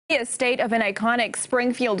The estate of an iconic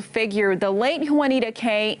Springfield figure, the late Juanita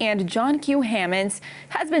K and John Q. Hammons,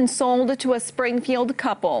 has been sold to a Springfield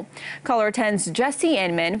couple. Caller 10's Jesse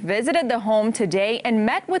Inman visited the home today and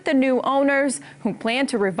met with the new owners who plan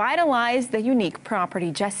to revitalize the unique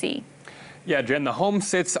property. Jesse. Yeah, Jen, the home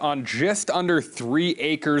sits on just under 3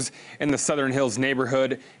 acres in the Southern Hills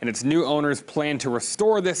neighborhood, and its new owners plan to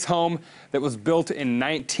restore this home that was built in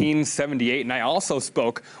 1978. And I also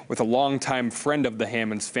spoke with a longtime friend of the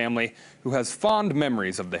Hammons family who has fond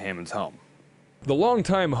memories of the Hammons home. The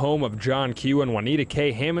longtime home of John Q. and Juanita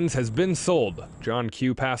K. Hammons has been sold. John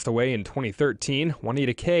Q. passed away in 2013,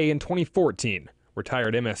 Juanita K. in 2014.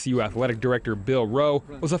 Retired MSU athletic director Bill Rowe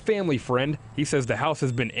was a family friend. He says the house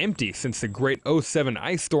has been empty since the great '07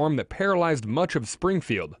 ice storm that paralyzed much of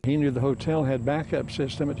Springfield. He knew the hotel had backup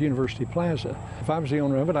system at University Plaza. If I was the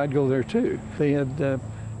owner of it, I'd go there too. They had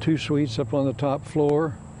 2 suites up on the top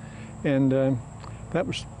floor, and that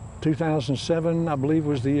was 2007, I believe,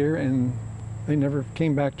 was the year, and they never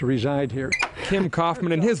came back to reside here. Kim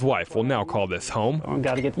Kaufman and his wife will now call this home. I've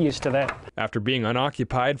got to get used to that. After being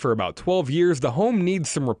unoccupied for about 12 years, the home needs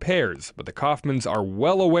some repairs, but the Kaufmans are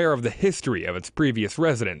well aware of the history of its previous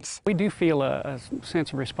residents. We do feel a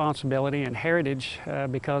sense of responsibility and heritage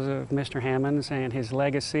because of Mr. Hammons and his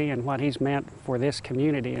legacy and what he's meant for this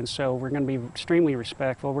community, and so we're going to be extremely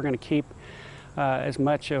respectful. We're going to keep as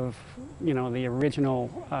much of, the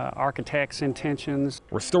original architect's intentions.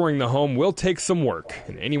 Restoring the home will take some work,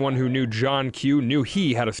 and anyone who knew John Q. knew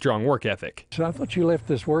he had a strong work ethic. So I thought you left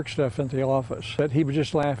this work stuff at the office. But he would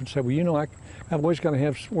just laugh and say, well, I've always got to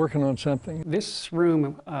have working on something. This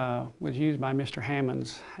room was used by Mr.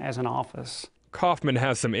 Hammons as an office. Kaufman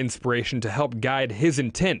has some inspiration to help guide his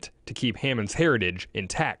intent to keep Hammons' heritage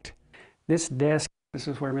intact. This desk, this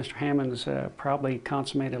is where Mr. Hammons probably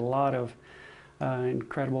consummated a lot of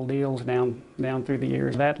incredible deals down through the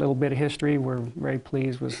years. That little bit of history we're very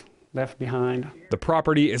pleased was left behind. The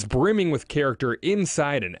property is brimming with character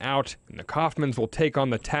inside and out, and the Kaufmans will take on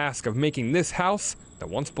the task of making this house that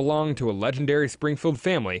once belonged to a legendary Springfield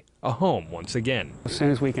family a home once again. As soon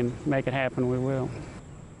as we can make it happen, we will.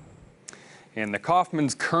 And the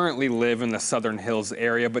Kaufmans currently live in the Southern Hills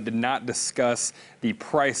area, but did not discuss the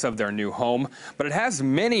price of their new home. But it has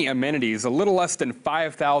many amenities, a little less than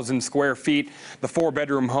 5,000 square feet. The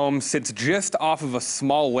 4-bedroom home sits just off of a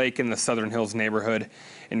small lake in the Southern Hills neighborhood.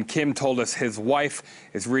 And Kim told us his wife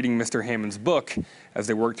is reading Mr. Hammons' book as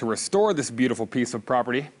they work to restore this beautiful piece of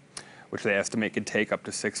property, which they estimate could take up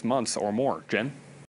to 6 months or more. Jen?